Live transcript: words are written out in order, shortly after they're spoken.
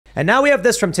And now we have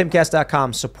this from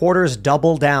Timcast.com. Supporters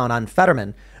double down on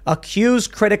Fetterman. Accuse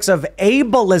critics of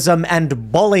ableism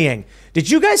and bullying. Did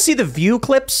you guys see the View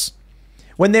clips?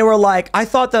 When they were like, I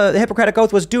thought the Hippocratic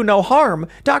Oath was do no harm.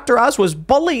 Dr. Oz was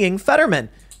bullying Fetterman.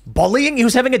 Bullying? He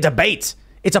was having a debate.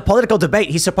 It's a political debate.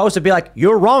 He's supposed to be like,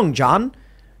 you're wrong, John.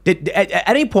 At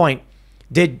any point,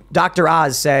 did Dr.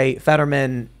 Oz say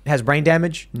Fetterman has brain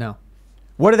damage? No.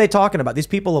 What are they talking about? These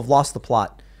people have lost the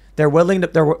plot. They're willing to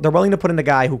put in a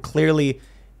guy who clearly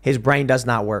his brain does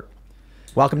not work.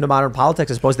 Welcome to modern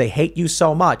politics. I suppose they hate you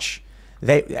so much.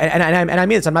 And I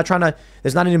mean this. I'm not trying to.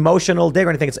 There's not an emotional dig or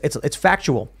anything. It's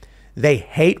factual. They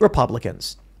hate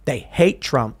Republicans. They hate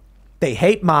Trump. They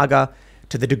hate MAGA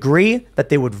to the degree that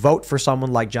they would vote for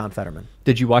someone like John Fetterman.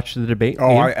 Did you watch the debate?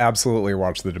 Oh, Ian? I absolutely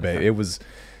watched the debate.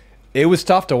 It was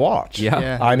tough to watch.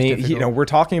 Yeah. I mean, we're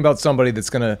talking about somebody that's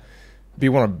going to be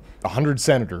one of 100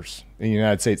 senators in the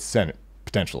United States Senate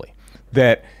potentially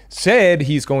that said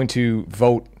he's going to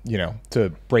vote,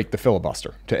 to break the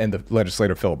filibuster, to end the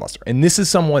legislative filibuster. And this is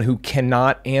someone who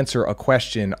cannot answer a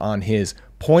question on his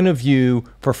point of view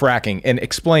for fracking and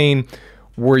explain,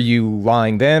 were you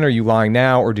lying then? Are you lying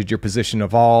now? Or did your position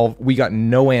evolve? We got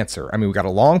no answer. I mean, we got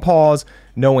a long pause,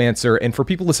 no answer. And for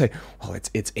people to say, well, it's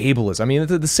ableism. I mean,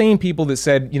 the same people that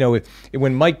said,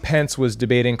 when Mike Pence was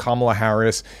debating Kamala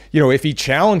Harris, if he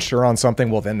challenged her on something,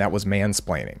 well, then that was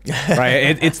mansplaining,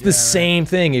 right? It's the same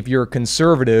thing. If you're a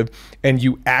conservative and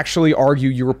you actually argue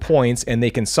your points and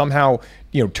they can somehow,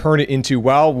 turn it into,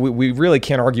 well, we really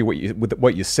can't argue with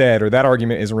what you said, or that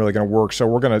argument isn't really going to work. So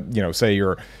we're going to, say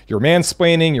you're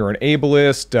mansplaining, you're an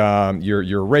ableist,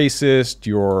 you're racist,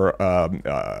 you're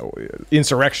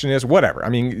insurrectionist, whatever. I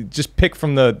mean, just pick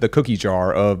from the cookie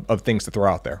jar of things to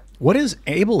throw out there. What is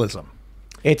ableism?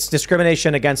 It's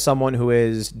discrimination against someone who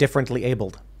is differently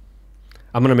abled.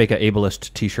 I'm going to make an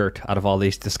ableist t-shirt out of all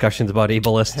these discussions about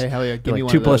ableist. Hey, hell yeah. Give me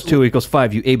one 2 of plus those. 2 equals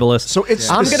 5, you ableist. So it's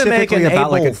I'm going to make an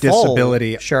about like a able full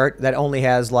disability shirt that only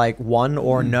has like one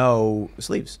or no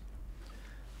sleeves.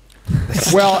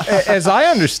 Well, as I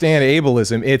understand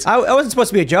ableism, it's... I wasn't supposed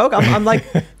to be a joke. I'm like,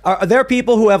 are there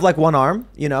people who have like one arm?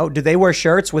 Do they wear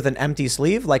shirts with an empty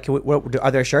sleeve? Like,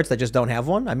 are there shirts that just don't have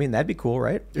one? I mean, that'd be cool,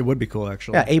 right? It would be cool,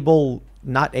 actually. Yeah, able,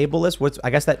 not ableist. I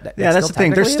guess that's that's the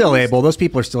thing. They're still ableist? able. Those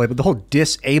people are still able. The whole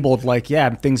disabled,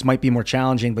 things might be more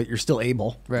challenging, but you're still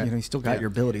able. Right. You still got your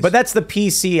abilities. But that's the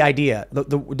PC idea.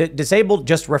 The disabled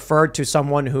just referred to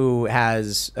someone who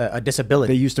has a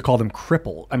disability. They used to call them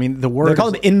cripple. I mean, the word... They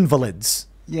call them invalids.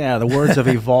 Yeah, the words have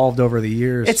evolved over the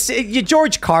years.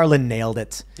 George Carlin nailed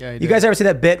it. Yeah, you guys ever see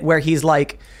that bit where he's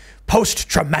like,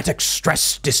 post-traumatic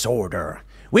stress disorder?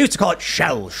 We used to call it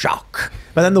shell shock.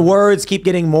 But then the words keep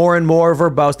getting more and more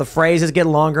verbose. The phrases get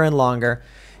longer and longer.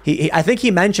 I think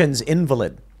he mentions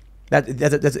invalid. But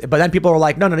then people are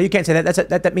like, no, you can't say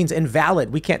that. That means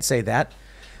invalid. We can't say that.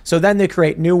 So then they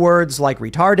create new words like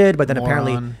retarded, but then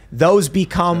apparently those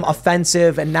become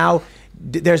offensive. And now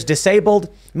there's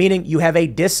disabled, meaning you have a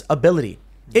disability.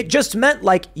 It just meant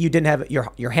like you didn't have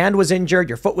your hand was injured,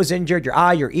 your foot was injured, your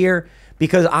eye, your ear,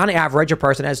 because on average a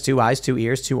person has 2 eyes, 2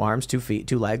 ears, 2 arms, 2 feet,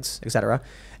 2 legs, etc.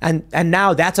 And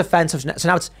now that's offensive. So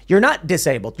now you're not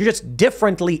disabled, you're just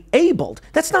differently abled.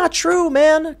 That's not true,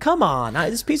 man. Come on,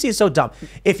 this PC is so dumb.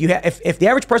 If the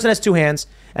average person has 2 hands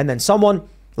and then someone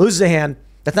loses a hand,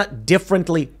 that's not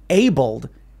differently abled.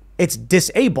 It's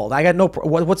disabled. I got no.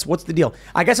 What's the deal?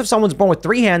 I guess if someone's born with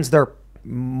 3 hands, they're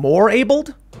more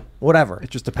abled. Whatever. It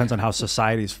just depends on how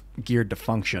society's geared to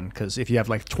function. Because if you have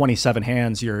like 27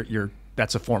 hands,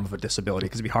 that's a form of a disability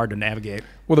because it'd be hard to navigate.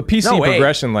 Well, the PC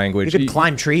progression language. You could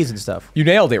climb trees and stuff. You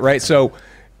nailed it, right? So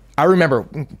I remember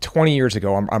 20 years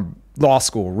ago, I'm law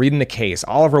school reading the case.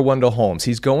 Oliver Wendell Holmes.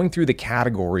 He's going through the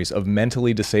categories of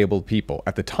mentally disabled people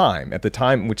at the time,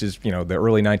 which is the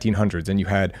early 1900s, and you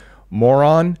had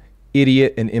moron,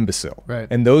 idiot, and imbecile. Right.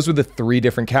 And those were the 3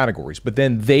 different categories. But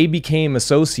then they became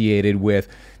associated with,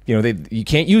 you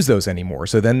can't use those anymore.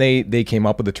 So then they came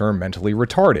up with the term mentally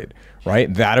retarded,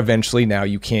 right? That eventually now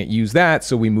you can't use that.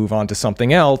 So we move on to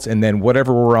something else. And then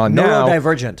whatever we're on now,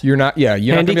 neurodivergent. you're not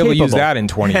going to be able to use that in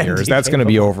 20 years. That's going to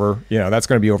be over. That's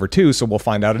going to be over too. So we'll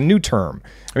find out a new term.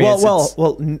 I mean,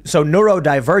 so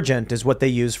neurodivergent is what they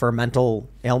use for mental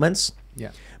ailments.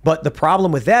 Yeah. But the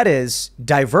problem with that is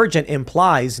divergent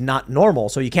implies not normal,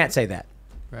 so you can't say that.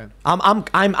 Right.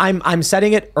 I'm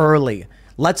setting it early.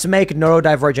 Let's make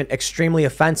neurodivergent extremely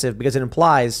offensive because it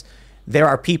implies there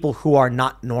are people who are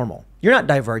not normal. You're not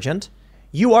divergent.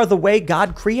 You are the way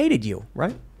God created you,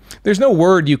 right? There's no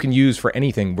word you can use for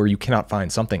anything where you cannot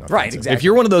find something offensive. Right, exactly. If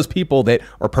you're one of those people that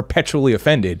are perpetually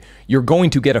offended, you're going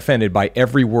to get offended by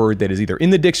every word that is either in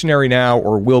the dictionary now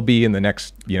or will be in the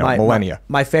next millennia.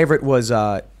 My favorite was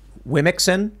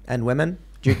Wimixin and women.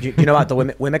 Do you know about the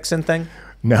Wimixin thing?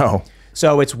 No.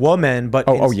 So it's woman, but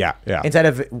yeah. instead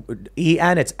of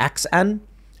en, it's xn,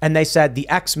 and they said the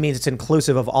x means it's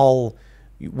inclusive of all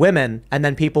women, and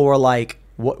then people were like,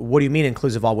 what do you mean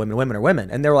inclusive of all women? Women are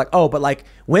women. And they were like, oh, but like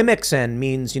Wimixin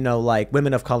means, like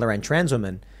women of color and trans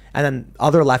women. And then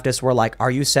other leftists were like,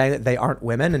 are you saying that they aren't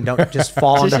women and don't just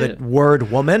fall into the word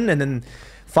woman? And then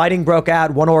fighting broke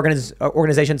out. One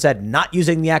organization said not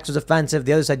using the X was offensive.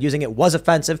 The other said using it was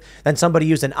offensive. Then somebody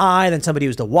used an I, then somebody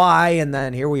used a Y, and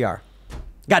then here we are.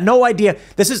 Got no idea.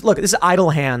 This is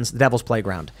idle hands, the devil's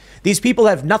playground. These people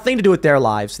have nothing to do with their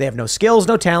lives. They have no skills,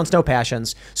 no talents, no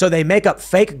passions. So they make up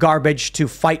fake garbage to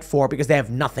fight for because they have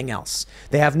nothing else.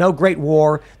 They have no great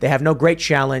war. They have no great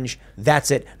challenge. That's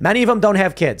it. Many of them don't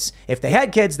have kids. If they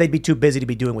had kids, they'd be too busy to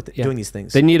be doing these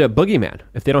things. They need a boogeyman.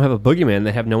 If they don't have a boogeyman,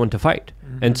 they have no one to fight.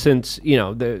 Mm-hmm. And since,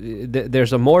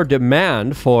 there's a more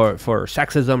demand for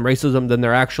sexism, racism than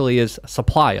there actually is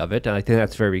supply of it. And I think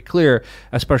that's very clear,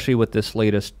 especially with this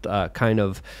latest kind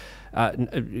of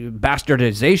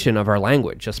bastardization of our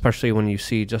language, especially when you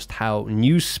see just how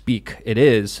newspeak it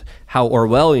is, how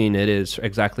Orwellian it is,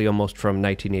 exactly almost from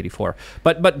 1984.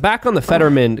 But back on the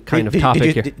Fetterman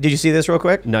topic here. Did you see this real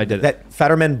quick? No, I didn't. That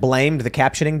Fetterman blamed the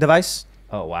captioning device.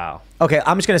 Oh, wow. Okay,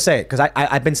 I'm just going to say it because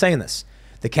I've been saying this.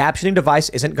 The captioning device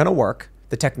isn't going to work.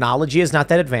 The technology is not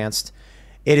that advanced.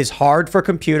 It is hard for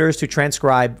computers to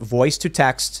transcribe voice to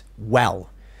text well.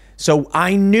 So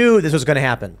I knew this was going to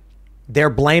happen. They're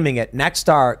blaming it.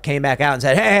 Nexstar came back out and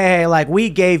said, hey, like we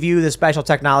gave you the special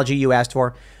technology you asked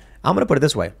for. I'm going to put it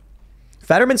this way.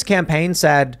 Fetterman's campaign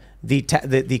said the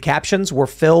captions were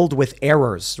filled with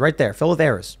errors. Right there, filled with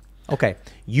errors. Okay,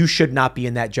 you should not be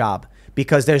in that job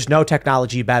because there's no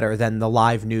technology better than the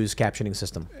live news captioning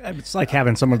system. It's like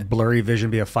having someone with blurry vision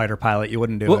be a fighter pilot. You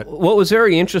wouldn't do it. What was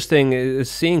very interesting is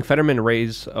seeing Fetterman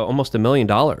raise almost $1 million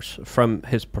from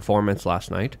his performance last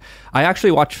night. I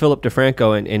actually watched Philip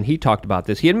DeFranco, and he talked about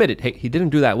this. He admitted, hey, he didn't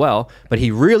do that well, but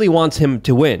he really wants him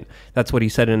to win. That's what he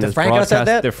said in his broadcast. Said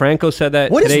that? DeFranco said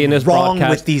that what today in his broadcast. What is wrong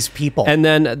with these people? And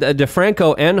then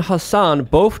DeFranco and Hassan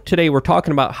both today were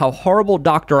talking about how horrible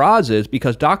Dr. Oz is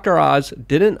because Dr. Oz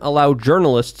didn't allow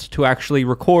journalists to actually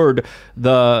record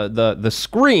the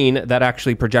screen that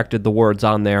actually projected the words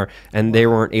on there, and they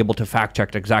weren't able to fact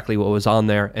check exactly what was on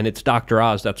there. And it's Dr.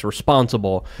 Oz that's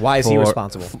responsible. Why is he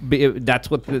responsible? That's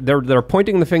what they're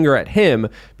pointing the finger at him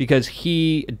because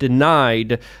he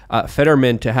denied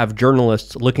Fetterman to have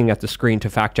journalists looking at the screen to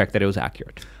fact check that it was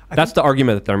accurate. That's the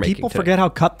argument that they're making. People today. forget how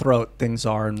cutthroat things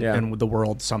are in the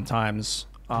world sometimes.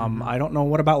 I don't know.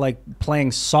 What about like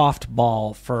playing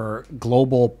softball for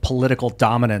global political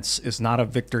dominance is not a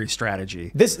victory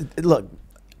strategy. Look,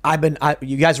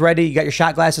 you guys ready? You got your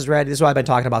shot glasses ready? This is why I've been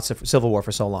talking about Civil War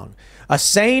for so long. A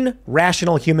sane,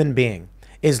 rational human being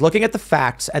is looking at the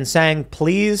facts and saying,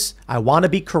 please, I want to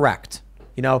be correct.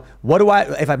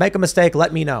 If I make a mistake,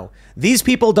 let me know. These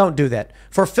people don't do that.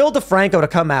 For Phil DeFranco to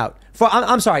come out,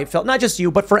 I'm sorry, Phil, not just you,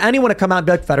 but for anyone to come out and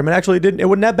be like, Fetterman actually it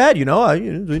wasn't that bad,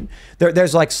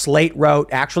 There's like Slate wrote,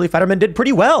 actually, Fetterman did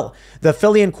pretty well. The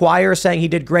Philly Inquirer saying he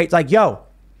did great. It's like, yo,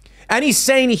 any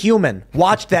sane human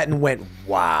watched that and went,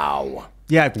 wow.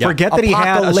 Yeah, forget that he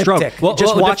had a stroke.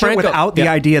 Just watch it without the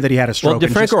idea that he had a stroke. Well,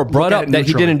 DeFranco brought up that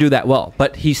he didn't do that well,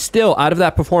 but he still, out of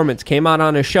that performance, came out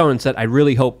on his show and said, I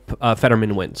really hope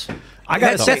Fetterman wins.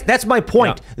 That's my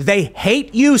point. Yeah. They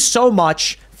hate you so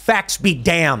much, facts be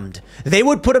damned. They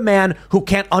would put a man who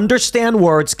can't understand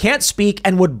words, can't speak,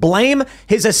 and would blame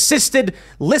his assisted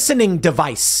listening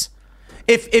device.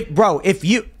 They're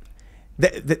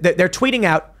tweeting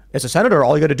out, as a senator,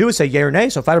 all you got to do is say yay or nay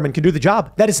so Fetterman can do the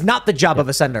job. That is not the job of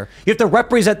a senator. You have to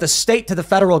represent the state to the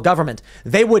federal government.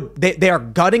 They are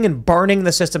gutting and burning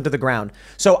the system to the ground.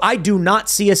 So I do not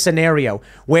see a scenario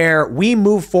where we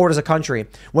move forward as a country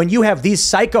when you have these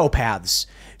psychopaths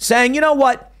saying, you know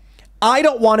what? I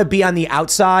don't want to be on the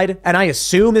outside, and I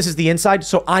assume this is the inside,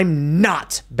 so I'm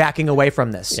not backing away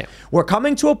from this. Yeah. We're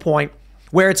coming to a point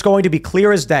where it's going to be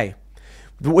clear as day.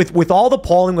 With all the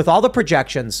polling, with all the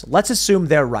projections, let's assume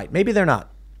they're right. Maybe they're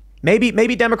not.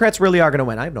 Maybe Democrats really are going to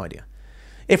win. I have no idea.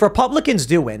 If Republicans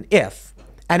do win,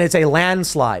 and it's a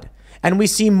landslide, And we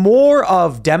see more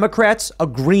of Democrats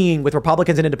agreeing with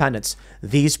Republicans and independents.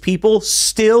 These people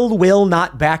still will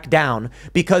not back down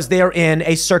because they are in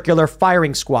a circular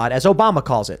firing squad, as Obama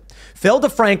calls it. Phil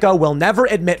DeFranco will never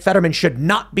admit Fetterman should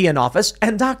not be in office,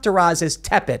 and Dr. Oz is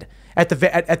tepid at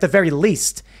the very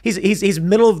least. He's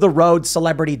middle of the road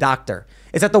celebrity doctor.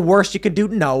 Is that the worst you could do?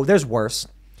 No, there's worse.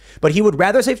 But he would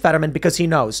rather say Fetterman because he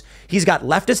knows he's got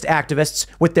leftist activists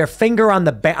with their finger on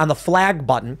the flag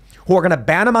button who are going to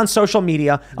ban him on social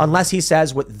media unless he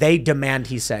says what they demand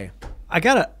he say. I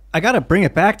gotta bring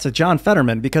it back to John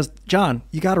Fetterman because John,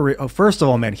 you gotta first of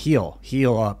all, man, heal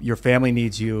up. Your family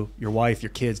needs you, your wife,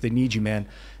 your kids, they need you, man,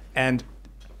 and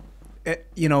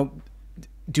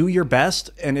do your best.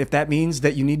 And if that means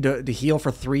that you need to heal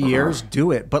for 3 years,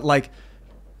 do it. But like,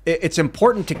 it's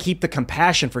important to keep the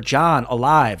compassion for John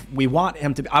alive. I want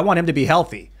him to be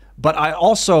healthy. But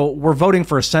we're voting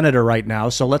for a senator right now.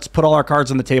 So let's put all our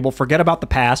cards on the table. Forget about the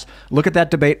past. Look at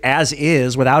that debate as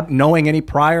is without knowing any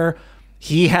prior.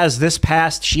 He has this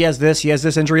past, she has this, he has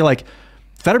this injury. Like,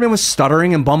 Fetterman was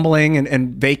stuttering and bumbling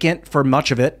and vacant for much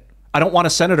of it. I don't want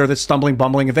a senator that's stumbling,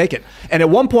 bumbling, and vacant. And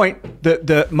at one point,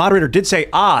 the moderator did say,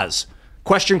 Oz,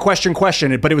 question,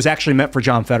 but it was actually meant for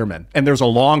John Fetterman. And there's a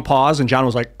long pause, and John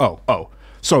was like, oh.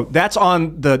 So that's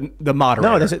on the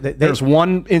moderator. No, there's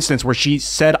one instance where she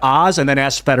said Oz and then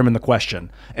asked Fetterman the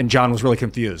question, and John was really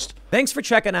confused. Thanks for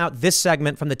checking out this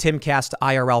segment from the Timcast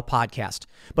IRL podcast.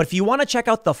 But if you want to check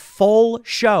out the full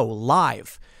show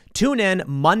live, tune in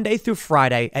Monday through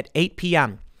Friday at 8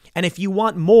 p.m. And if you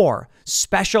want more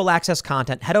special access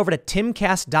content, head over to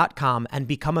timcast.com and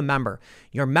become a member.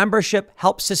 Your membership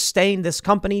helps sustain this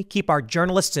company, keep our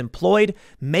journalists employed,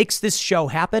 makes this show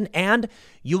happen, and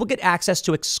you will get access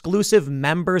to exclusive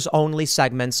members-only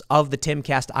segments of the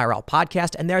Timcast IRL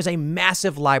podcast, and there's a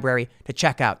massive library to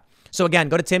check out. So again,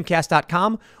 go to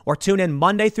timcast.com or tune in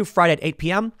Monday through Friday at 8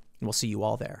 p.m., and we'll see you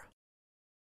all there.